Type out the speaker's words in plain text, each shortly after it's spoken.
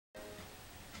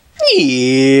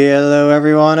Hello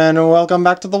everyone and welcome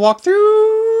back to the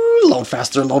walkthrough! Load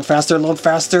faster, load faster, load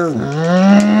faster!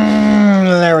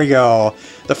 There we go.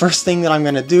 The first thing that I'm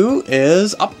going to do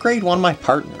is upgrade one of my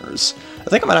partners. I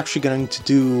think I'm actually going to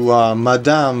do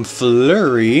Madame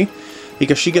Flurry,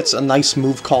 because she gets a nice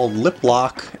move called Lip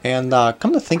Lock, and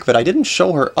come to think of it, I didn't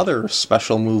show her other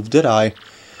special move, did I?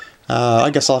 I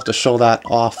guess I'll have to show that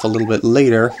off a little bit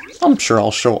later. I'm sure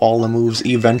I'll show all the moves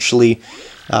eventually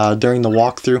during the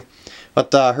walkthrough.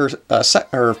 But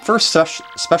her first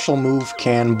special move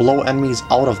can blow enemies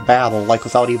out of battle, like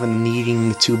without even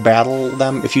needing to battle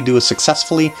them if you do it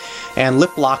successfully. And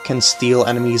Lip Lock can steal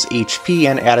enemies' HP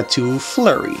and add it to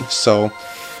Flurry. So,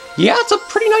 yeah, it's a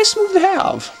pretty nice move to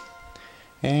have.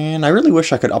 And I really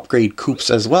wish I could upgrade Koops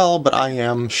as well, but I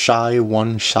am shy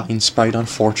one Shine Sprite,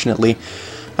 unfortunately.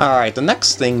 Alright, the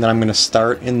next thing that I'm going to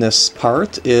start in this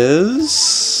part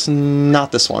is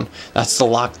not this one. That's the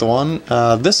locked one.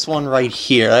 This one right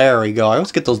here. There we go. I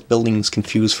always get those buildings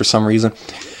confused for some reason.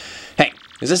 Hey,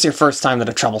 is this your first time to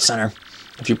the Trouble Center?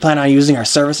 If you plan on using our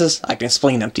services, I can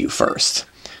explain them to you first.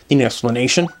 Need an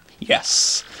explanation?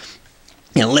 Yes.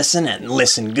 And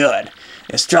listen good.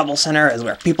 This Trouble Center is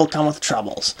where people come with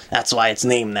troubles. That's why it's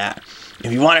named that.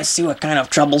 If you want to see what kind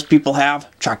of troubles people have,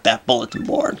 check that bulletin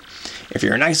board. If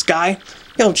you're a nice guy,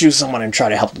 you'll choose someone and try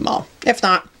to help them out. If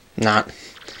not, not.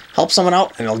 Help someone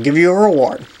out and they'll give you a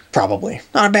reward. Probably.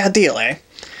 Not a bad deal, eh?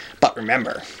 But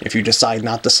remember, if you decide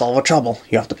not to solve a trouble,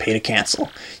 you have to pay to cancel.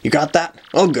 You got that?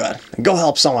 Oh good. Go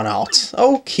help someone out.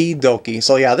 Okie dokie.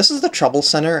 So yeah, this is the Trouble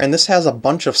Center, and this has a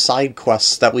bunch of side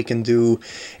quests that we can do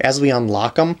as we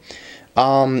unlock them.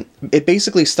 It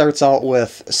basically starts out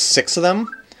with 6 of them.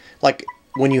 Like,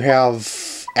 when you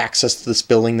have access to this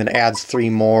building, then adds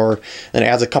 3 more, then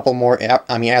adds a couple more,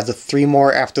 adds 3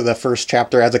 more after the first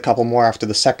chapter, adds a couple more after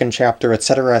the second chapter,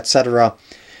 etc.,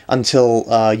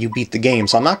 until you beat the game.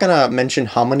 So I'm not going to mention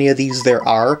how many of these there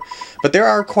are, but there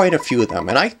are quite a few of them,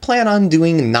 and I plan on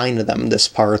doing 9 of them this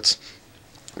part,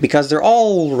 because they're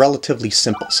all relatively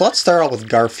simple. So let's start out with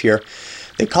Garf here.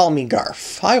 They call me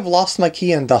Garf. I've lost my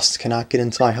key and thus cannot get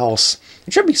into my house.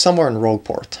 It should be somewhere in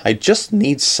Rogueport. I just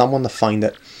need someone to find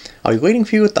it. I'll be waiting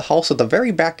for you at the house at the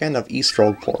very back end of East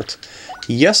Rogueport.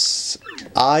 Yes,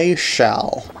 I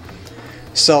shall.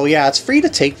 So yeah, it's free to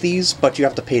take these, but you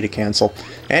have to pay to cancel.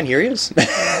 And here he is.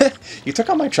 You took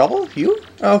on my trouble? You?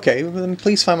 Okay, then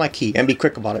please find my key, and be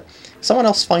quick about it. If someone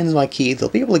else finds my key, they'll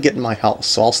be able to get in my house,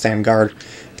 so I'll stand guard.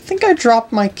 I think I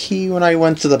dropped my key when I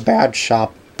went to the badge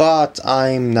shop, but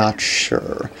I'm not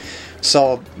sure.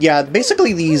 So yeah,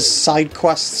 basically these side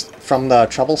quests from the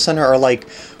Trouble Center are like,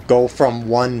 go from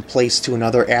one place to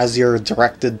another as you're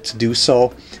directed to do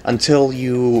so until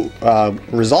you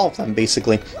resolve them,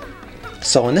 basically.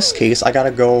 So in this case, I gotta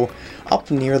go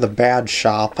up near the badge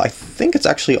shop. I think it's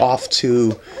actually off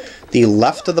to the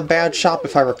left of the badge shop,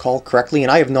 if I recall correctly,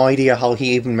 and I have no idea how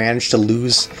he even managed to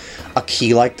lose a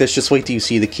key like this. Just wait till you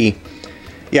see the key.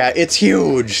 Yeah, it's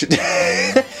huge!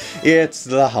 It's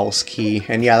the house key.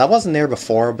 And yeah, that wasn't there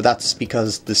before, but that's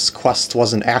because this quest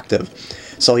wasn't active.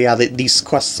 So yeah, these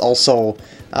quests also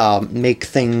make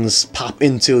things pop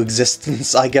into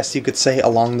existence, I guess you could say,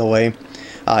 along the way,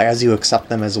 as you accept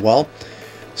them as well.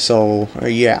 So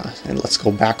yeah, and let's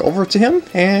go back over to him,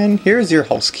 and here's your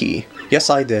house key. Yes,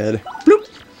 I did. Bloop!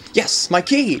 Yes, my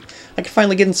key! I can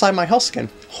finally get inside my house again.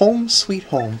 Home sweet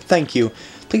home. Thank you.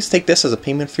 Please take this as a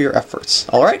payment for your efforts.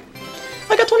 Alright?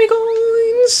 I got 20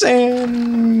 coins!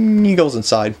 And he goes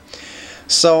inside.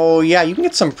 So yeah, you can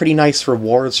get some pretty nice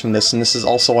rewards from this, and this is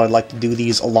also why I like to do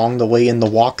these along the way in the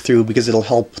walkthrough, because it'll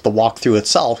help the walkthrough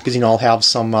itself, because, you know, I'll have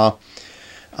some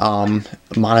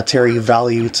monetary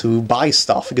value to buy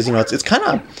stuff, because, you know, it's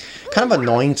kind of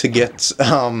annoying to get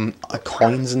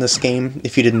coins in this game,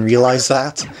 if you didn't realize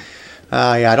that.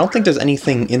 Yeah, I don't think there's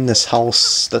anything in this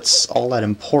house that's all that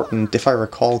important, if I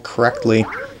recall correctly.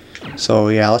 So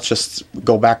yeah, let's just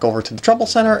go back over to the Trouble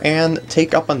Center and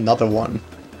take up another one.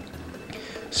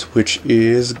 Which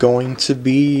is going to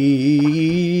be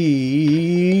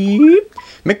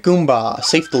McGoomba,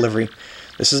 safe delivery.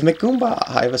 This is McGoomba.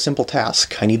 I have a simple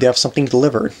task. I need to have something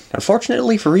delivered.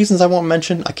 Unfortunately, for reasons I won't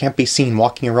mention, I can't be seen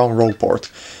walking around Rogueport.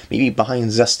 Maybe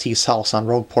behind Zesty's house on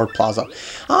Rogueport Plaza.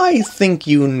 I think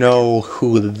you know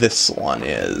who this one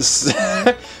is.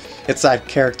 It's that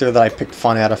character that I picked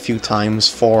fun at a few times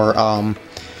for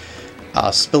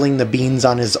spilling the beans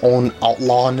on his own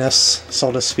outlawness,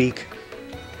 so to speak.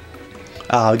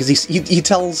 Because he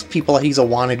tells people that he's a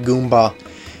wanted Goomba,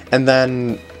 and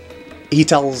then he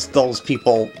tells those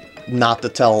people not to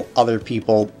tell other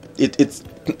people.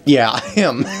 Yeah,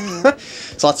 him.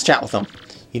 So let's chat with him.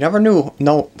 You never know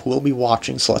who will be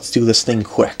watching, so let's do this thing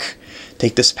quick.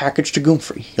 Take this package to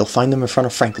Goomfrey. You'll find them in front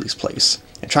of Frankly's place.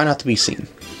 And try not to be seen.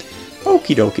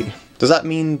 Okie dokie. Does that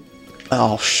mean...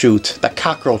 Oh, shoot. That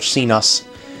cockroach seen us.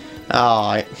 Oh,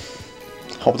 I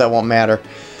hope that won't matter.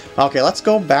 Okay, let's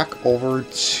go back over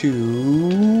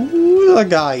to the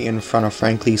guy in front of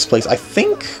Frankly's place. I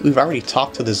think we've already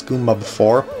talked to this Goomba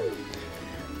before.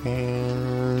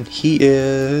 And he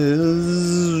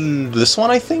is... this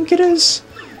one, I think it is?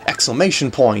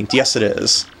 Exclamation point. Yes, it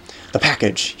is. The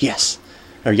package. Yes.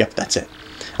 Oh, yep, that's it.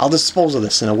 I'll dispose of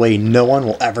this in a way no one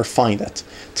will ever find it.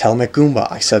 Tell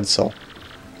McGoomba I said so.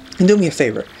 And do me a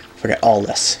favor. Forget all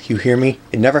this. You hear me?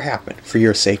 It never happened. For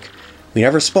your sake. We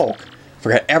never spoke.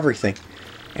 Forget everything.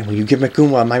 And when you give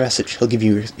McGoomba my message, he'll give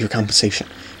you your compensation.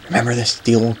 Remember this.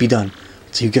 Deal won't be done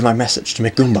until you give my message to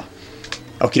McGoomba.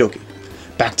 Okie dokie.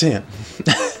 Back to him.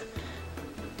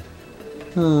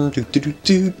 I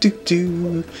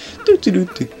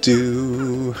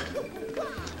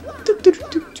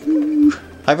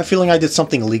have a feeling I did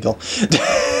something illegal.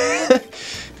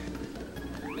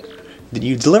 Did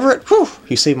you deliver it? Whew!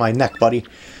 You saved my neck, buddy.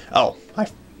 Oh, I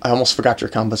almost forgot your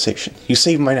compensation. You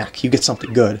saved my neck. You get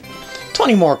something good.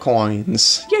 20 more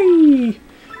coins. Yay!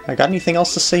 I got anything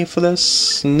else to say for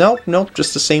this? Nope, nope.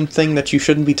 Just the same thing that you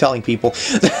shouldn't be telling people.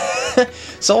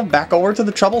 So, back over to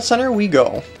the Trouble Center we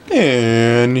go.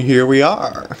 And here we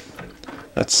are.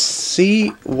 Let's see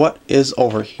what is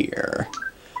over here.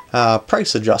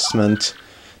 Price adjustment.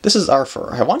 This is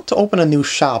Arthur. I want to open a new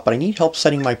shop, but I need help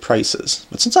setting my prices.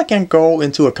 But since I can't go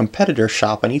into a competitor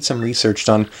shop, I need some research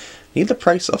done. I need the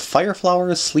price of Fire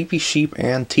Flowers, Sleepy Sheep,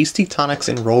 and Tasty Tonics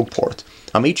in Rogueport.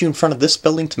 I'll meet you in front of this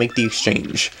building to make the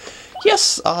exchange.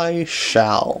 Yes, I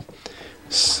shall.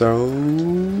 So...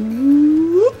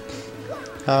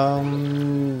 no,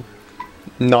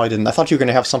 I didn't. I thought you were going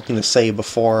to have something to say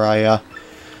before I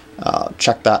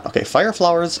check that. Okay, Fire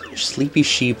Flowers, Sleepy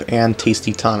Sheep, and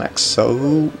Tasty Tonics.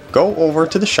 So go over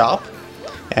to the shop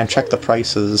and check the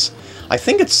prices. I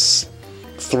think it's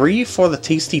 3 for the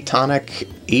Tasty Tonic,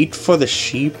 8 for the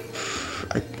sheep,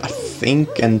 I think,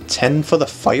 and 10 for the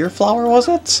Fire Flower, was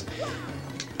it?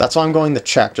 That's what I'm going to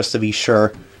check, just to be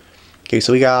sure. Okay,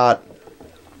 so we got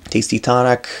Tasty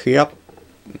Tonic, yep.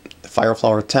 Fire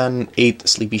Flower 10, 8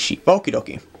 Sleepy Sheep. Okie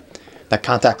dokie. That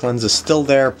contact lens is still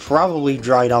there, probably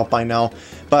dried out by now,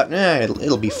 but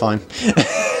it'll be fine.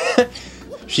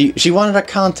 She wanted a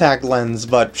contact lens,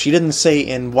 but she didn't say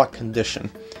in what condition.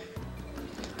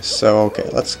 So, okay,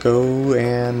 let's go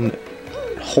and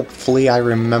hopefully I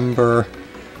remember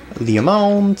the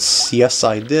amounts. Yes,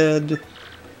 I did.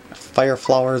 Fire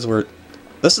Flowers were...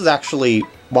 This is actually...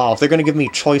 Wow, if they're going to give me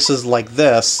choices like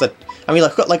this... That, I mean,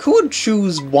 like who would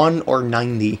choose 1 or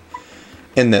 90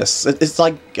 in this? It's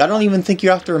like, I don't even think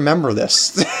you have to remember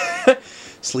this.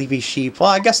 Sleepy Sheep. Well,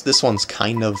 I guess this one's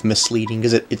kind of misleading,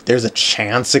 because there's a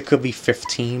chance it could be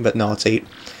 15, but no, it's 8.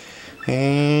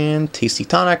 And Tasty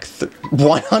Tonic,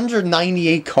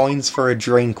 198 coins for a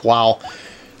drink. Wow.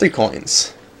 3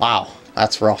 coins. Wow,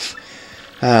 that's rough.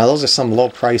 Those are some low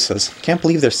prices. Can't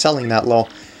believe they're selling that low.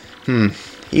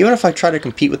 Even if I try to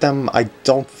compete with them, I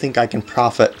don't think I can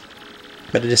profit.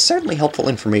 But it is certainly helpful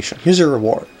information. Here's your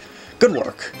reward. Good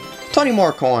work. 20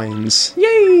 more coins.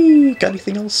 Yay! Got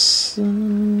anything else?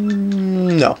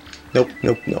 No. Nope,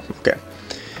 nope, nope. Okay.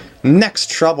 Next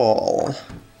trouble.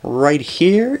 Right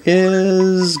here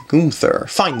is Gunther.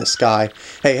 Find this guy.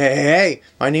 Hey, hey, hey, hey!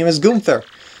 My name is Gunther.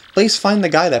 Please find the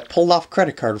guy that pulled off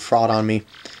credit card fraud on me.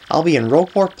 I'll be in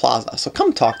Rogueport Plaza, so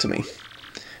come talk to me.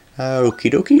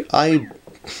 Okie dokie.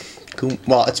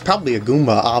 Well, it's probably a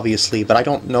Goomba, obviously, but I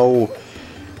don't know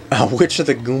which of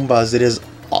the Goombas it is.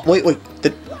 Oh, wait.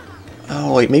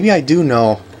 Oh, wait, maybe I do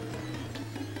know.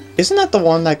 Isn't that the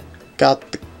one that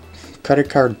got the credit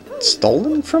card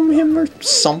stolen from him or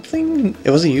something?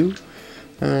 Was it you?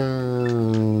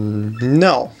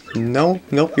 No.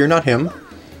 Nope, you're not him.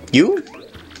 You?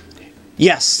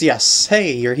 Yes.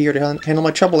 Hey, you're here to handle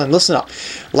my trouble, and listen up.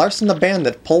 Larson the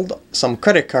Bandit pulled some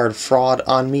credit card fraud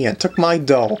on me and took my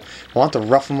dough. I want to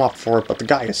rough him up for it, but the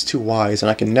guy is too wise, and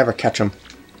I can never catch him.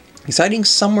 He's hiding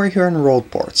somewhere here in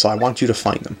Rogueport, so I want you to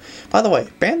find him. By the way,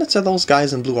 bandits are those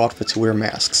guys in blue outfits who wear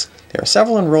masks. There are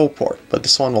several in Rogueport, but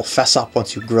this one will fess up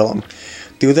once you grill him.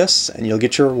 Do this, and you'll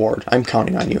get your reward. I'm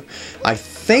counting on you. I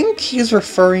think he's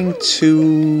referring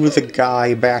to the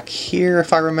guy back here,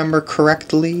 if I remember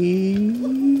correctly.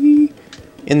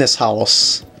 In this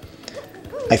house.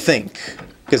 I think.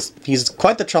 Because he's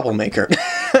quite the troublemaker.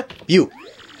 You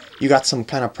got some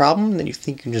kind of problem that you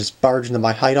think you can just barge into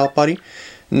my hideout, buddy?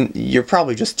 You're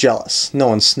probably just jealous. No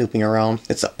one's snooping around.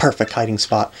 It's a perfect hiding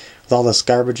spot. with all this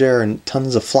garbage air and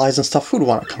tons of flies and stuff. Who'd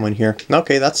want to come in here?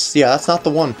 Okay, that's not the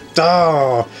one.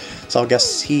 Oh, so I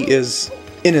guess he is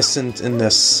innocent in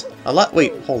this.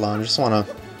 Wait, hold on. I just want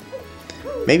to.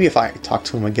 Maybe if I talk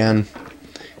to him again.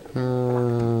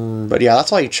 But yeah,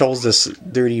 that's why he chose this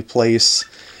dirty place,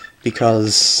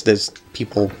 because there's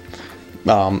people.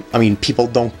 I mean, people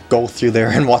don't go through there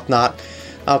and whatnot.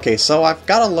 Okay, so I've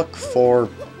got to look for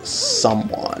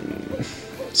someone.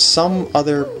 Some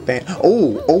other band.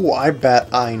 Oh, I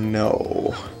bet I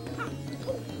know.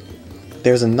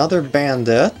 There's another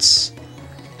bandit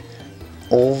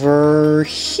over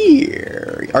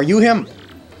here. Are you him?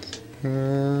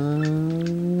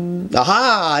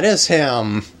 Aha, it is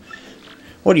him.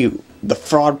 What are you, the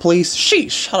fraud police?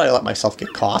 Sheesh, how did I let myself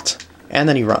get caught? And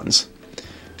then he runs.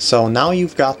 So now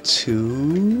you've got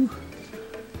to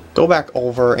go back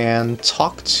over and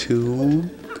talk to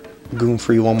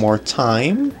Goonfree one more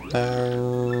time.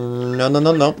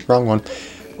 No, wrong one.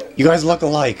 You guys look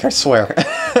alike, I swear.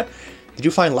 Did you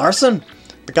find Larson?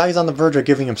 The guy's on the verge of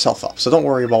giving himself up, so don't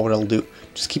worry about what it'll do.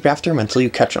 Just keep after him until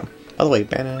you catch him. By the way,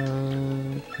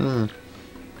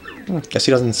 guess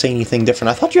he doesn't say anything different.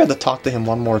 I thought you had to talk to him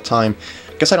one more time.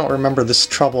 Guess I don't remember this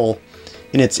trouble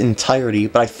in its entirety,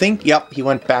 but I think, yep, he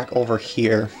went back over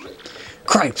here.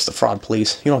 Cripes, the fraud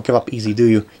police. You don't give up easy, do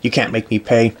you? You can't make me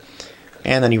pay.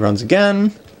 And then he runs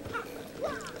again.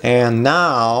 And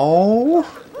now...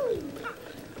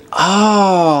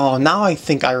 Oh, now I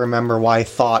think I remember why I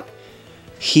thought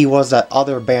he was that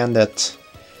other bandit.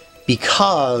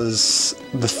 Because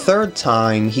the third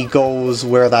time he goes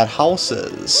where that house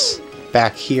is.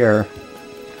 Back here.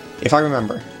 If I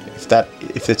remember.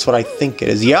 If it's what I think it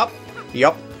is. Yep.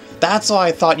 That's why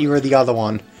I thought you were the other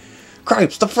one.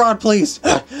 Cripes, the fraud police!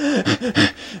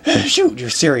 Shoot, you're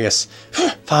serious.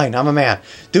 Fine, I'm a man.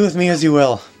 Do with me as you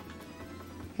will.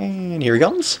 And here he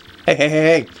comes.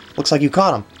 Hey. Looks like you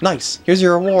caught him. Nice. Here's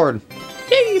your reward.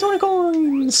 Yay, 20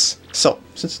 coins! So,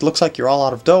 since it looks like you're all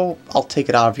out of dough, I'll take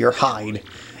it out of your hide.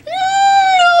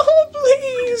 Oh,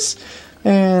 please!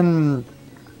 And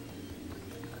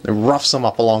it roughs him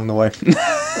up along the way.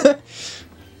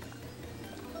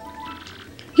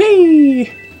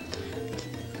 Yay!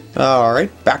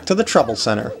 Alright, back to the trouble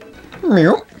center.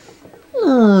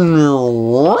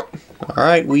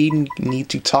 Alright, we need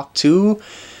to talk to...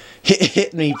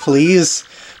 Hit me, please.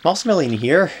 Mouse Million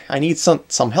here. I need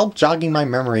some help jogging my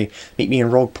memory. Meet me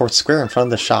in Rogueport Square in front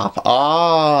of the shop.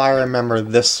 Ah, I remember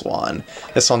this one.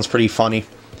 This one's pretty funny.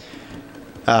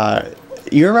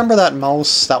 You remember that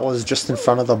mouse that was just in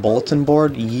front of the bulletin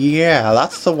board? Yeah,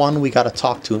 that's the one we gotta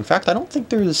talk to. In fact, I don't think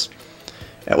there's...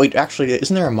 Wait, actually,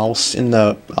 isn't there a mouse in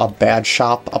the bad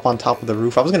shop up on top of the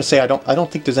roof? I was gonna say I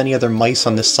don't think there's any other mice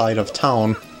on this side of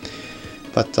town.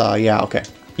 But yeah, okay.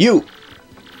 You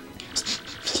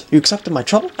accepted my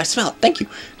trouble? I smell it. Thank you.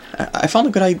 I found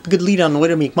a good lead on the way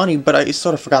to make money, but I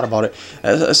sort of forgot about it.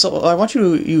 So I want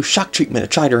you to use shock treatment to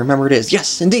try to remember it is.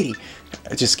 Yes, indeed.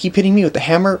 Just keep hitting me with the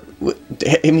hammer.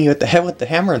 Hit me with the head with the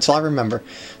hammer until I remember.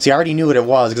 See, I already knew what it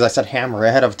was because I said hammer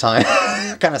ahead of time.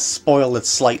 Kind of spoiled it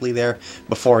slightly there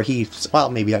before he... Well,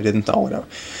 maybe I didn't know, whatever.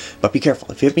 But be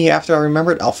careful. If you hit me after I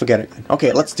remember it, I'll forget it again.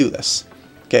 Okay, let's do this.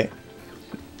 Okay.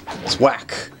 Let's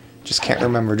whack. Just can't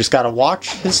remember. Just gotta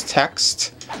watch his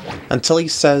text until he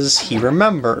says he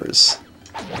remembers.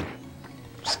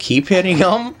 Just keep hitting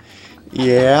him.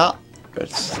 Yeah.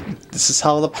 This is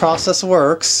how the process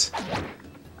works.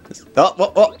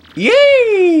 Oh,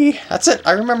 yay! That's it,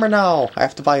 I remember now. I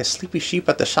have to buy a sleepy sheep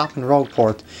at the shop in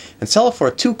Rogueport and sell it for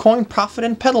a 2-coin profit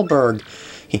in Petalburg.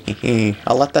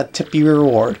 I'll let that tip be your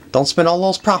reward. Don't spend all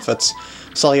those profits.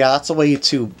 So yeah, that's a way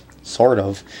to, sort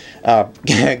of,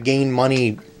 gain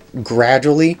money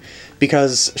gradually,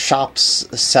 because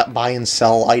shops buy and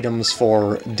sell items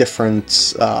for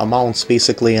different amounts,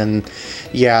 basically, and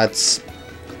yeah,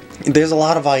 there's a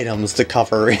lot of items to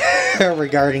cover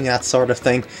regarding that sort of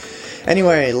thing.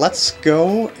 Anyway, let's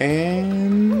go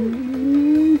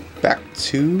and back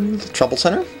to the Trouble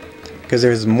Center, because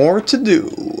there's more to do.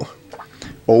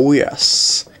 Oh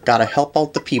yes, gotta help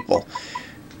out the people.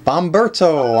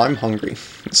 Bomberto, I'm hungry.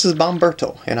 This is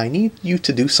Bomberto, and I need you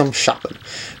to do some shopping.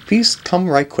 Please come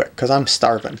right quick, because I'm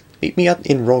starving. Meet me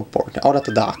in Rogueport, out at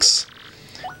the docks.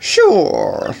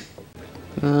 Sure.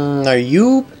 Are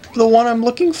you the one I'm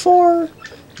looking for?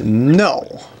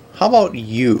 No. How about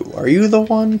you? Are you the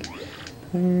one?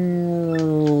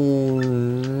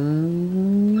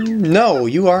 No,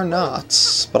 you are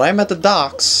not. But I'm at the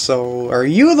docks, so are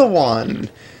you the one?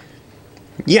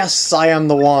 Yes, I am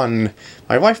the one.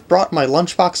 My wife brought my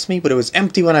lunchbox to me, but it was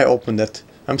empty when I opened it.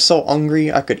 I'm so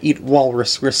hungry I could eat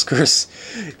walrus whiskers.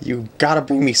 You gotta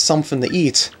bring me something to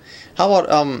eat. How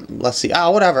about, let's see,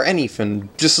 whatever, anything,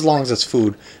 just as long as it's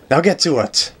food. Now get to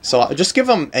it. So just give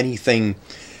them anything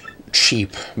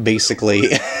cheap, basically.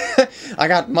 I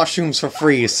got mushrooms for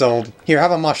free, so here,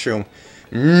 have a mushroom.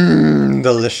 Mmm,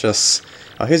 delicious.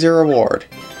 Oh, here's your reward.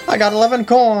 I got 11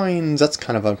 coins. That's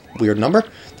kind of a weird number.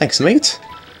 Thanks, mate.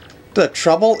 The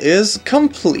trouble is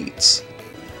complete.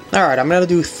 Alright, I'm gonna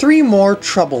do 3 more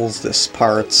troubles this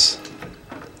part.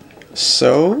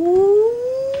 So,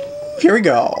 here we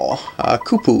go.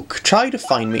 Kupuk, try to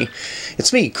find me.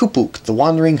 It's me, Kupuk, the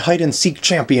wandering hide-and-seek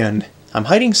champion. I'm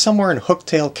hiding somewhere in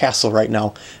Hooktail Castle right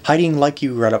now, hiding like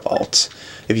you read about.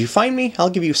 If you find me, I'll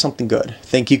give you something good.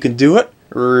 Think you can do it?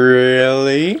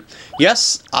 Really?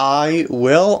 Yes, I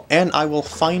will, and I will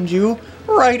find you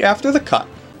right after the cut.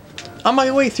 On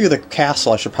my way through the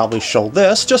castle, I should probably show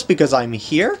this, just because I'm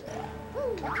here.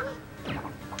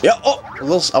 Yeah, oh, I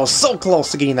was so close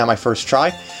to getting that my first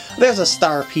try. There's a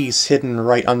star piece hidden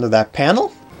right under that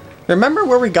panel. Remember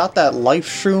where we got that life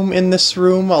shroom in this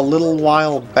room a little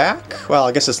while back? Well,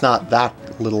 I guess it's not that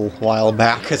little while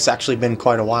back. It's actually been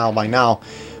quite a while by now.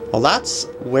 Well, that's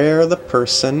where the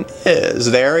person is.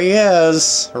 There he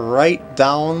is, right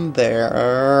down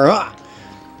there. Ah!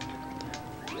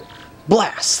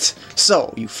 Blast!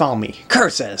 So, you found me.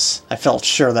 Curses! I felt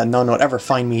sure that none would ever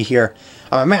find me here.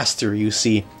 I'm a master, you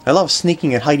see. I love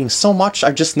sneaking and hiding so much,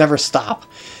 I just never stop.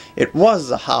 It was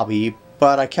a hobby,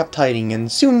 but I kept hiding, and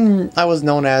soon I was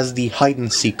known as the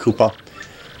hide-and-seek Koopa.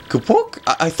 Kupuk?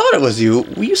 I thought it was you.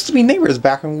 We used to be neighbors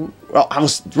back when... Well, I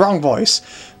was... wrong voice.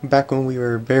 Back when we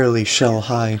were barely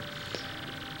shell-high.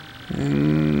 I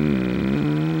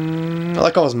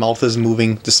like how his mouth is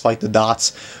moving, despite the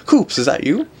dots. Koops, is that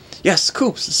you? Yes,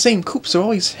 Koops, the same Koops who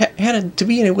always had to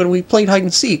be in it when we played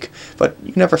hide-and-seek. But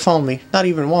you never found me, not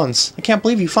even once. I can't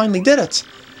believe you finally did it.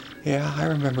 Yeah, I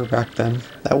remember back then.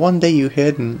 That one day you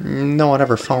hid and no one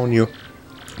ever found you.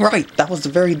 Right, that was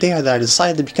the very day that I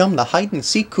decided to become the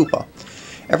hide-and-seek Koopa.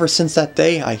 Ever since that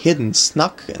day, I hid and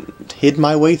snuck and hid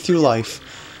my way through life.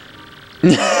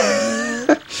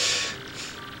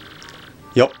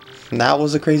 Yup, that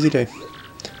was a crazy day.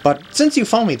 But since you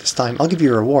found me this time, I'll give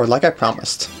you a reward like I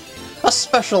promised. A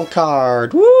special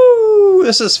card! Woo!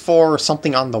 This is for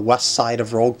something on the west side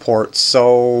of Rogueport,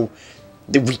 so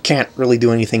we can't really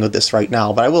do anything with this right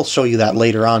now, but I will show you that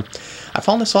later on. I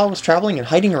found this while I was traveling and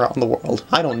hiding around the world.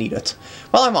 I don't need it.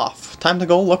 Well, I'm off. Time to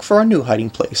go look for a new hiding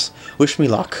place. Wish me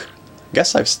luck.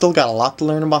 Guess I've still got a lot to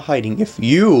learn about hiding if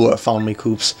you found me,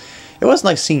 Koops. It was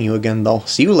nice seeing you again, though.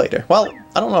 See you later. Well,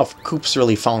 I don't know if Koops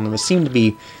really found them. It seemed to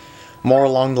be more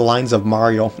along the lines of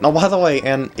Mario. Oh, by the way,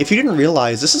 and if you didn't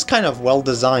realize, this is kind of well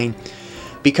designed,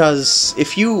 because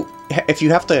if you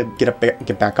have to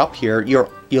get back up here,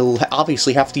 you'll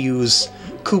obviously have to use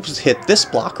Koops to hit this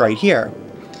block right here,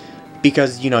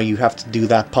 because you know you have to do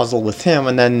that puzzle with him,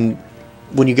 and then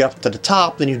when you get up to the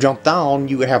top, then you jump down,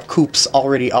 you have Koops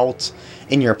already out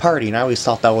in your party, and I always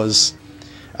thought that was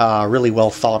really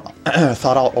well thought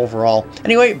out overall.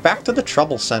 Anyway, back to the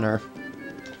Trouble Center.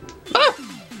 Ah!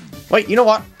 Wait, you know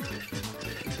what?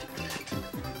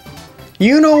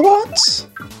 You know what?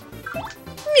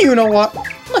 You know what?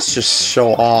 Let's just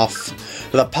show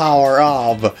off the power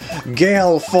of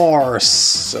Gale Force.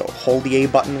 So hold the A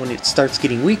button when it starts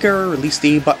getting weaker, release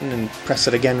the A button and press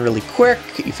it again really quick.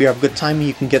 If you have good timing,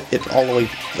 you can get it all the way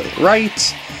to the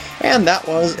right. And that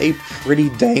was a pretty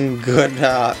dang good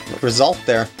result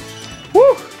there.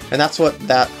 Woo! And that's what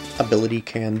that ability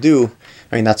can do.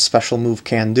 I mean, that special move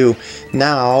can do.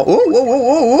 Now,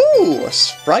 ooh, a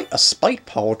spite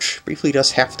pouch. Briefly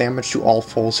does half damage to all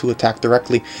foes who attack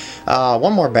directly.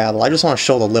 One more battle. I just want to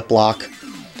show the lip lock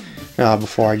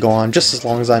before I go on, just as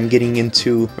long as I'm getting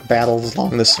into battles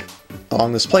along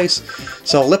this place.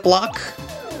 So lip lock.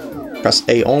 Press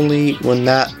A only when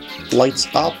that lights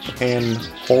up and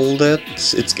hold it.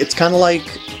 It's kind of like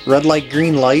red light,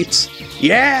 green light.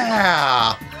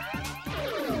 Yeah!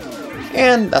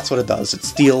 And that's what it does. It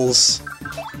steals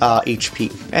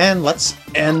HP. And let's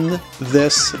end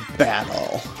this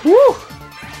battle. Woo!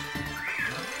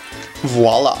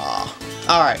 Voila!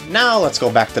 Alright, now let's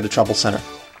go back to the Trouble Center.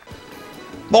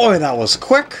 Boy, that was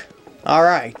quick!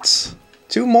 Alright.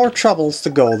 2 more troubles to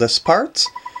go this part.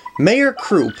 Mayor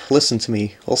Croup, listen to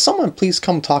me. Will someone please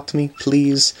come talk to me,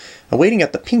 please? I'm waiting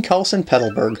at the Pink House in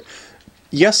Petalburg.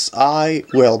 Yes, I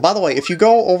will. By the way, if you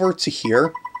go over to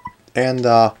here and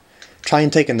try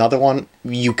and take another one,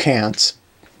 you can't.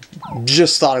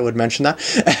 Just thought I would mention that.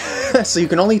 So you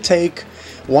can only take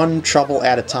 1 trouble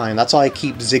at a time. That's why I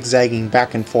keep zigzagging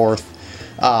back and forth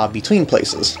between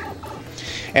places.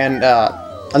 And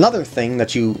Another thing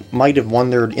that you might have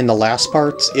wondered in the last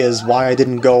part is why I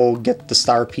didn't go get the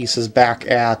star pieces back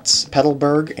at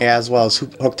Petalburg as well as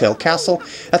Hooktail Castle.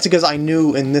 That's because I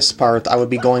knew in this part I would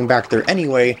be going back there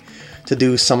anyway to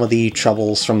do some of the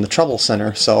troubles from the Trouble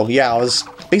Center. So yeah, I was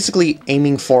basically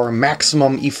aiming for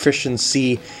maximum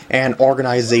efficiency and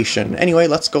organization. Anyway,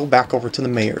 let's go back over to the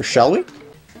mayor, shall we?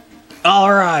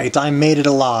 Alright, I made it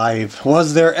alive.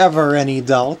 Was there ever any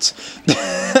doubt?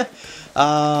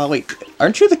 Wait,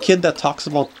 aren't you the kid that talks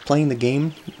about playing the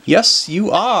game? Yes, you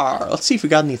are. Let's see if we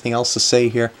got anything else to say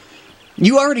here.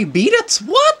 You already beat it?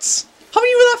 What? How are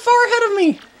you that far ahead of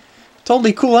me?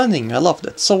 Totally cool ending. I loved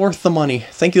it. So worth the money.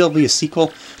 Think there'll be a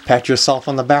sequel? Pat yourself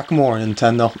on the back more,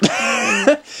 Nintendo.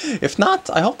 If not,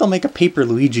 I hope they'll make a Paper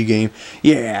Luigi game.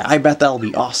 Yeah, I bet that'll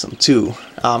be awesome too.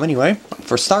 Anyway,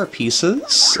 for star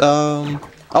pieces, oh,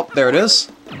 there it is.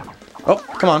 Oh,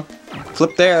 come on.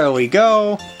 Flip, there we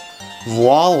go.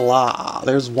 Voila!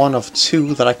 There's one of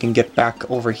two that I can get back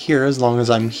over here as long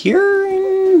as I'm here.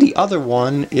 And the other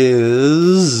one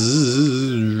is,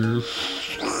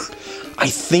 I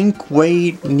think,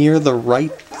 way near the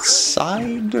right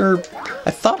side, or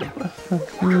I thought it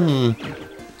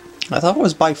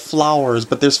was by flowers,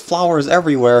 but there's flowers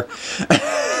everywhere.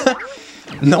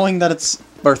 Knowing that it's,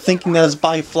 or thinking that it's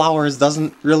by flowers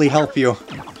doesn't really help you.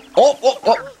 Oh, oh,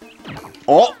 oh,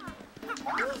 oh,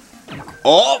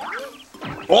 oh.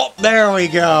 Oh, there we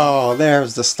go!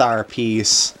 There's the star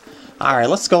piece. Alright,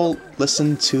 let's go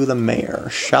listen to the mayor,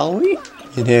 shall we?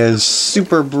 In his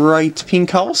super bright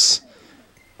pink house.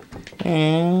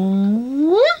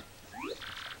 And...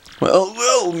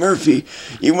 Well, Murphy,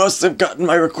 you must have gotten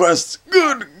my request.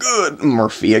 Good,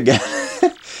 Murphy again.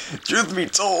 Truth be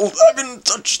told, I've been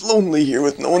touched lonely here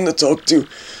with no one to talk to.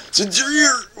 Since you're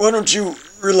here, why don't you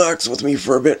relax with me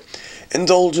for a bit?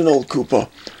 Indulge in old Koopa.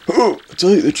 Oh, to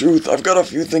tell you the truth, I've got a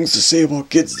few things to say about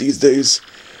kids these days.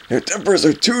 Their tempers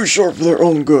are too short for their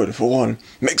own good, for one.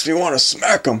 Makes me want to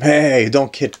smack them. Hey,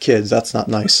 don't kid kids, that's not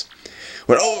nice.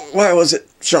 Well, why was it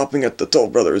shopping at the Toll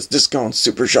Brothers Discount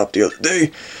Super Shop the other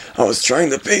day? I was trying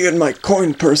to pay and my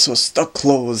coin purse was stuck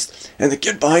closed, and the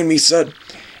kid behind me said,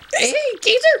 "Hey,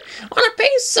 geezer, wanna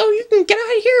pay so you can get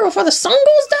out of here before the sun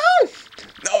goes down?"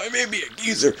 Now, I may be a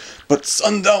geezer, but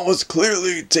sundown was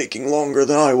clearly taking longer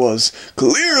than I was.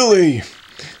 Clearly!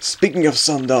 Speaking of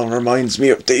sundown reminds me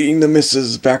of dating the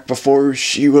missus back before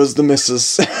she was the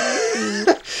missus.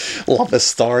 Love the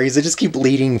stories, they just keep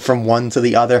leading from one to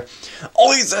the other.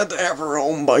 Always had to have her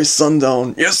home by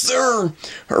sundown. Yes, sir!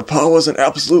 Her pa was an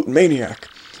absolute maniac.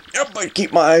 Yep, I'd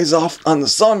keep my eyes off on the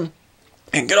sun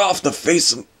and get off the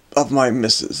face of my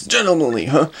missus. Gentlemanly,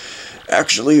 huh?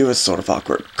 Actually, it was sort of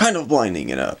awkward. Kind of blinding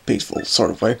in a peaceful sort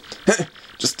of way.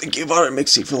 Just thinking about it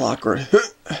makes you feel awkward.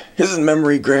 Isn't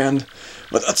memory grand?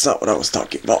 But that's not what I was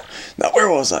talking about. Now, where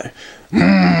was I?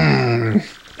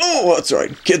 Oh, that's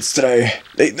right. Kids today.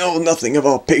 They know nothing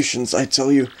about patience, I tell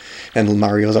you. And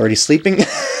Mario's already sleeping. Hey,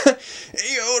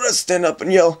 Yoda, stand up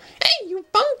and yell, "Hey, you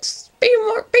punks! Be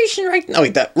more patient right now." Oh,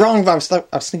 wait, that wrong. I was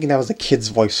thinking that was a kid's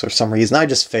voice for some reason. I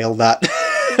just failed that.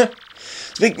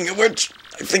 Speaking of which,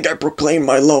 I think I proclaimed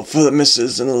my love for the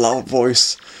missus in a loud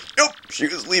voice. Yup, she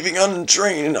was leaving on the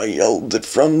train and I yelled it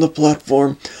from the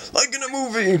platform, like in a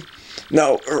movie.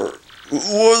 Now,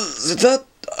 was it that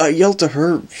I yelled to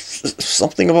her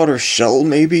something about her shell,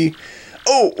 maybe?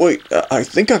 Oh, wait, I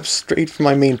think I've strayed from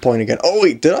my main point again. Oh,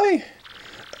 wait, did I?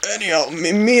 Anyhow,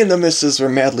 me and the missus were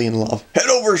madly in love. Head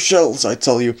over shells, I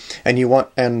tell you. And you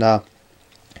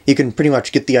can pretty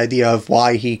much get the idea of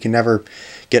why he can never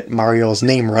get Mario's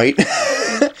name right.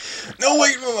 No,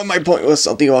 wait, my point was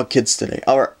something about kids today.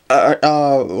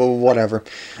 Whatever.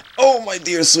 Oh, my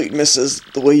dear sweet missus,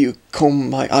 the way you comb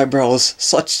my eyebrows,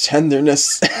 such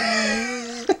tenderness.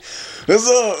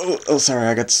 Sorry,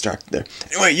 I got distracted there.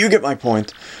 Anyway, you get my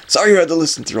point. Sorry you had to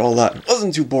listen through all that.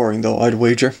 Wasn't too boring, though, I'd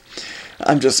wager.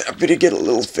 I'm just happy to get a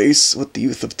little face with the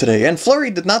youth of today, and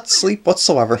Flurry did not sleep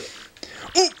whatsoever.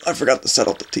 Ooh, I forgot to set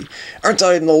out the tea. Aren't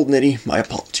I an old nitty? My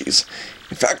apologies.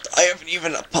 In fact, I haven't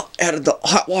even added the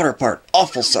hot water part.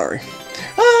 Awful sorry.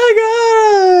 I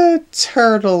got a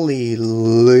turtley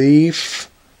leaf.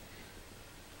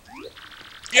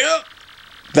 Yep.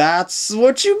 That's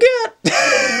what you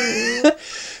get.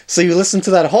 So you listen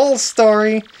to that whole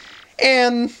story,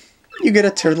 and you get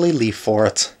a turtley leaf for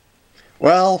it.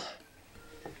 Well,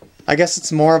 I guess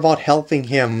it's more about helping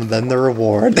him than the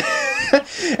reward.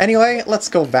 Anyway, let's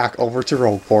go back over to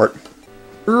Rogueport.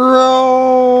 Rogueport!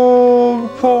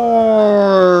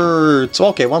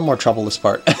 Okay, one more troubleless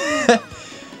part.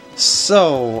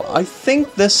 So, I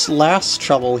think this last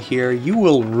trouble here, you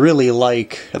will really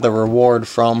like the reward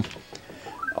from.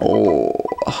 Oh,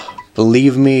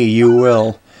 Believe me, you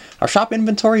will. Our shop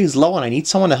inventory is low and I need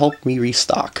someone to help me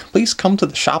restock. Please come to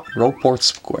the shop in Roadport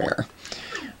Square.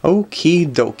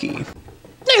 Okie dokie.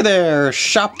 Hey there,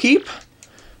 shopkeep!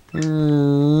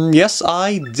 Yes,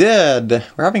 I did.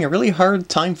 We're having a really hard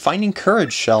time finding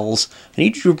courage shells. I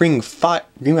need you to bring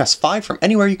us 5 from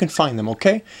anywhere you can find them,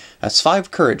 okay? That's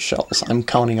 5 courage shells. I'm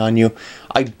counting on you.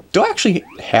 I don't actually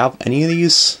have any of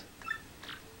these.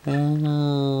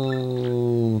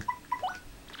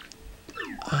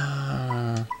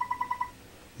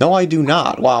 No, I do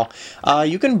not. Wow.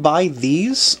 You can buy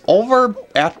these over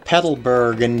at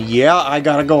Petalburg, and yeah, I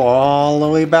gotta go all the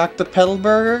way back to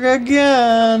Petalburg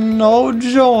again. Oh,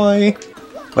 joy.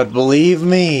 But believe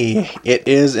me, it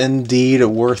is indeed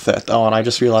worth it. Oh, and I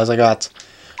just realized I got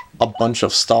a bunch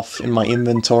of stuff in my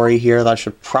inventory here that I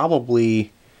should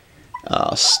probably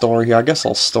store here. I guess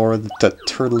I'll store the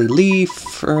turtley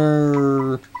leaf,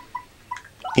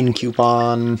 in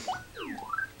coupon.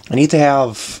 I need to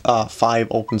have 5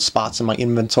 open spots in my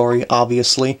inventory,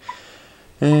 obviously.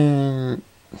 I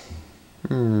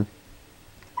wonder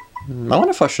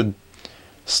if I should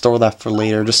store that for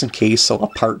later, just in case, so a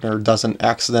partner doesn't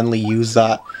accidentally use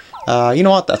that. You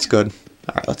know what? That's good.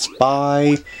 Alright, let's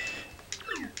buy,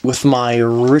 with my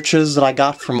riches that I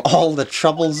got from all the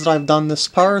troubles that I've done this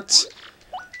part,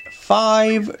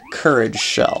 5 courage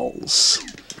shells.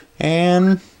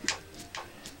 And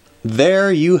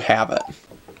there you have it.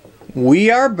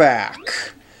 We are back.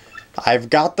 I've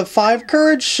got the 5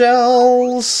 courage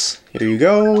shells. Here you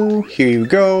go, here you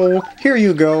go, here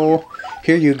you go,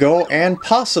 here you go, and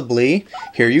possibly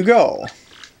here you go.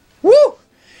 Woo!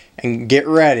 And get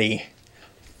ready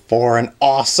for an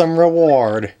awesome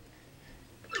reward.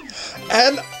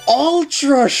 An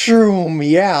ultra shroom!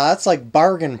 Yeah, that's like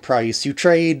bargain price. You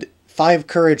trade 5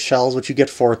 courage shells, which you get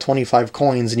for 25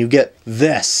 coins, and you get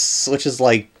this, which is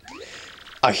like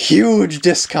a huge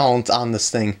discount on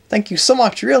this thing. Thank you so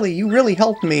much, really. You really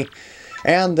helped me.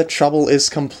 And the trouble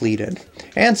is completed.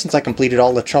 And since I completed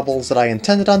all the troubles that I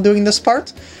intended on doing this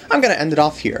part, I'm going to end it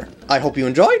off here. I hope you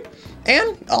enjoyed,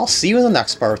 and I'll see you in the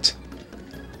next part.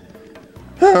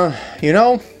 You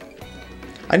know,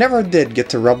 I never did get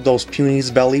to rub those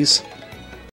punies' bellies.